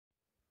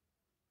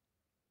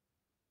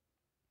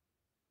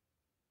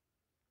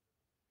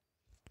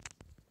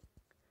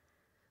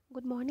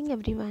Good morning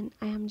everyone,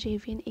 I am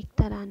JVN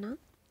EKTA RANA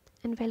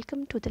and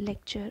welcome to the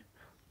lecture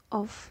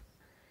of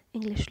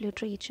English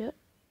Literature,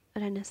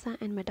 Renaissance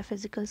and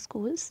Metaphysical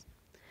Schools.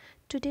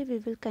 Today we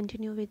will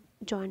continue with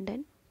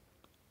Donne.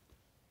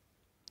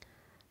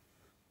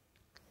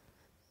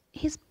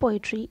 His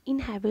poetry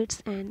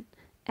inhabits an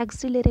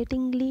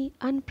exhilaratingly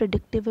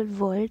unpredictable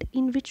world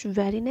in which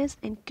wariness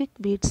and quick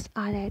wits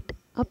are at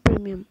a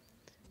premium.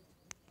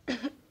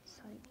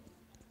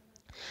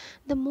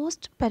 The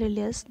most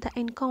perilous the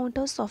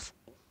encounters of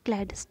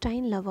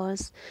clandestine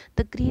lovers,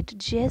 the great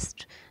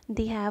jest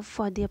they have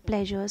for their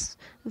pleasures,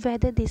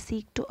 whether they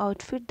seek to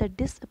outfit the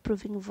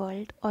disapproving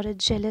world, or a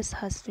jealous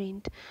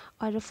husband,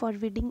 or a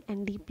forbidding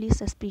and deeply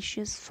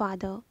suspicious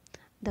father,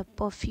 the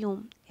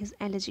perfume is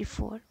elegy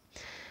for.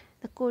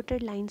 The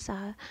quoted lines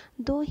are: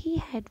 though he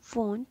had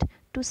wont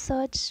to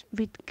search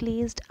with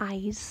glazed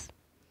eyes,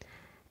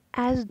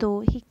 as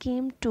though he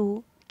came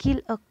to kill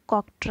a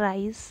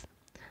cockatrice,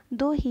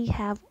 though he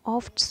have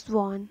oft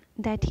sworn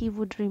that he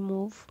would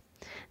remove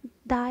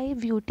thy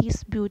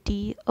beauty's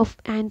beauty of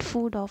and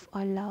food of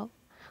our love,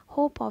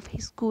 hope of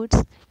his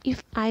goods,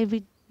 if I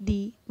with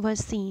thee were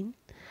seen,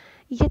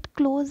 yet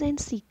close and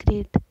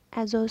secret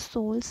as our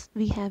souls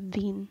we have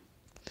been.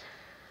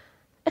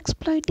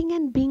 Exploiting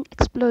and being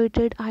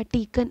exploited are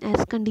taken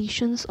as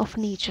conditions of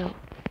nature,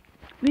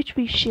 which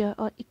we share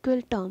on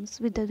equal terms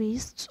with the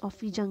beasts of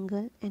the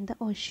jungle and the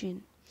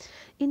ocean.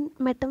 In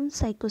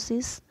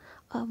metempsychosis,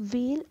 a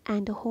whale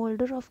and a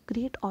holder of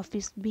great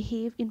office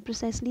behave in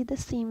precisely the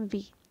same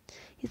way.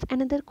 Is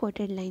another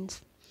quoted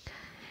lines.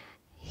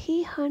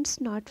 He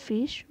hunts not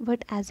fish,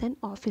 but as an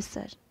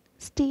officer,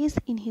 stays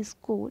in his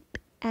coat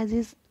as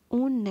his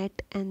own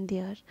net, and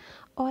there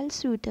all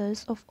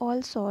suitors of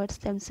all sorts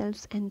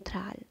themselves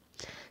enthrall.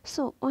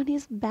 So on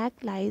his back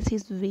lies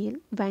his whale,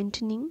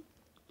 vantaning,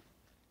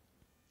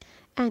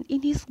 and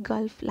in his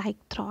gulf like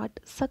throat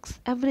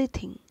sucks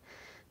everything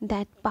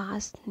that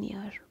passed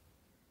near.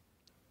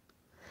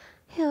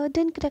 Here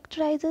Donne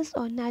characterizes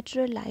our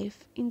natural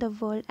life in the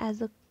world as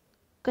a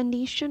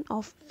condition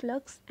of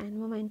flux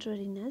and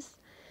momentariness,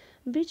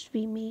 which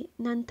we may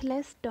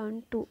nonetheless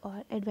turn to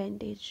our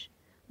advantage.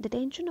 The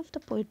tension of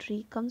the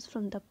poetry comes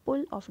from the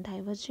pull of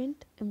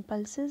divergent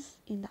impulses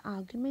in the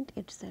argument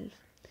itself.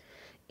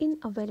 In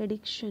a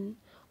valediction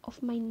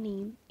of my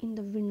name in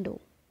the window,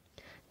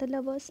 the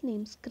lover's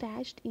name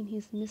scratched in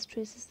his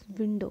mistress's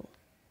window,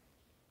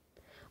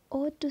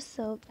 or to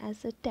serve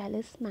as a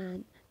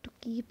talisman to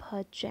keep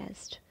her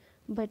chaste.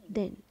 But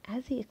then,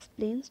 as he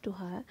explains to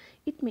her,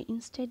 it may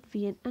instead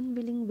be an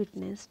unwilling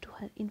witness to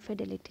her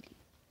infidelity.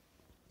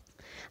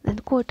 Then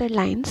quoted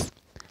lines: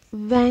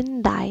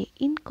 when thy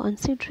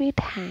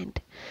inconsiderate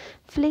hand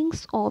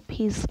flings up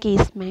his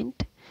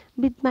casement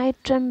with my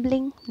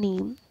trembling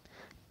name,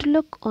 to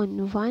look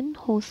on one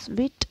whose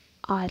wit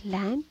or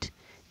land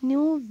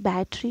new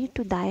battery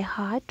to thy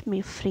heart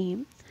may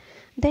frame,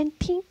 then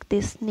think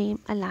this name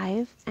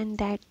alive, and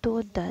that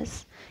thou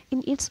thus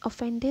in its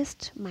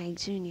offendest my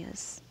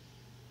genius.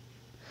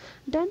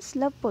 Donne's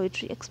love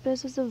poetry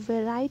expresses a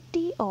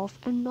variety of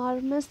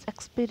enormous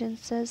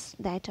experiences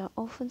that are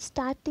often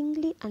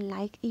startlingly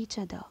unlike each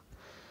other,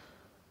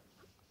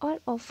 or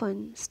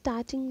often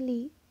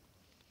startlingly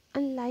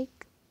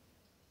unlike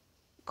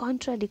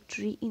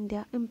contradictory in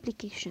their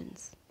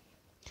implications.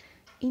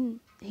 In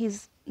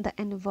his The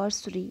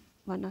Anniversary,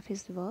 one of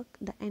his work,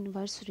 The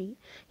Anniversary,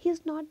 he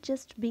is not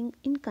just being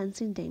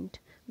inconsistent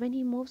when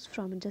he moves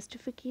from a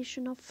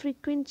justification of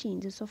frequent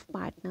changes of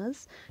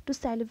partners to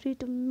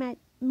celebrate a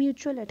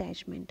mutual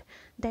attachment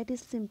that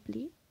is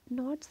simply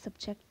not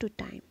subject to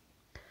time,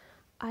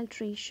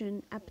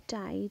 alteration,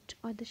 appetite,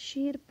 or the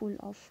sheer pull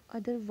of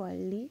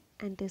otherworldly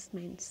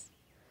enticements.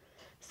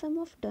 Some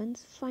of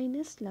Donne's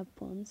finest love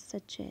poems,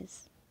 such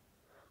as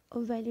A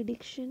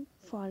Valediction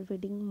for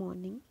Wedding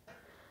Morning,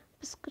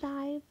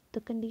 prescribe the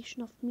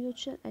condition of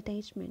mutual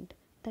attachment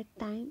that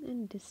time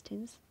and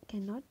distance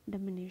cannot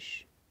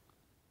diminish.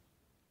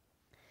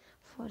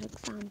 For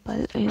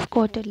example, in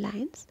quoted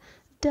lines: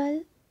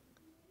 dull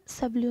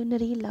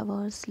sublunary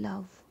lovers'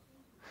 love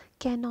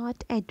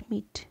cannot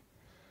admit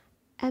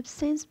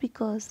absence,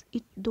 because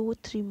it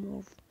doth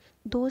remove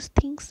those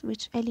things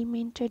which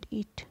alimented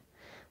it.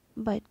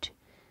 But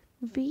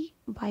we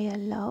by a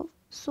love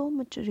so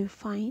much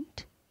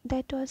refined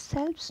that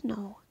ourselves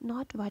know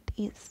not what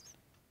is.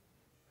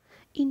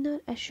 Inner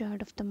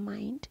assured of the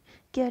mind,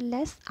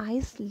 careless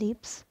eyes,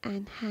 lips,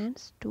 and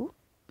hands to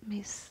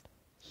miss.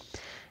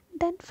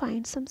 Then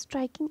find some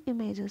striking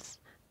images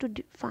to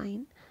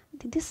define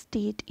this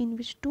state in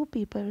which two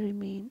people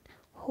remain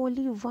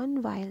wholly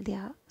one while they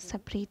are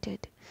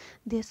separated.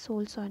 Their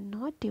souls are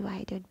not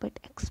divided but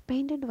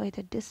expanded by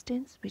the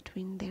distance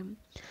between them,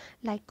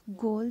 like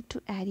gold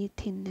to airy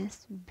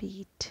thinness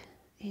beat,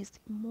 is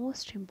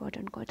most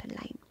important quoted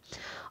line.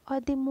 Or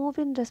they move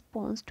in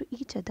response to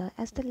each other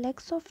as the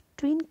legs of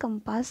twin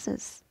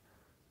compasses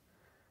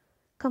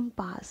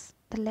compass,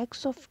 the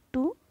legs of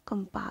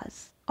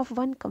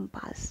one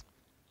compass,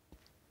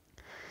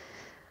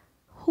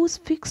 whose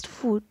fixed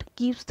foot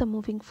keeps the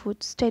moving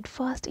foot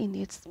steadfast in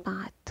its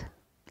path,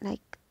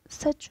 like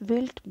Such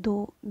wilt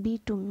thou be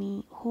to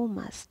me who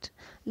must,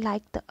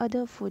 like the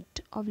other foot,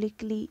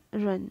 obliquely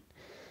run.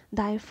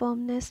 Thy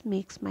firmness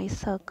makes my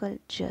circle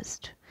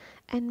just,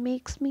 and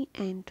makes me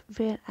end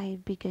where I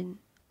begin.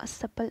 A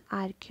supple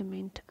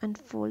argument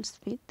unfolds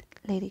with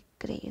lyric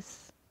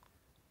grace.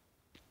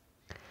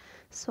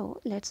 So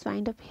let's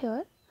wind up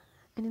here,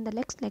 and in the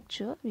next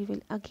lecture we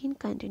will again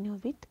continue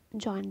with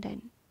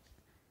Donne.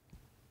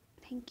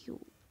 Thank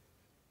you.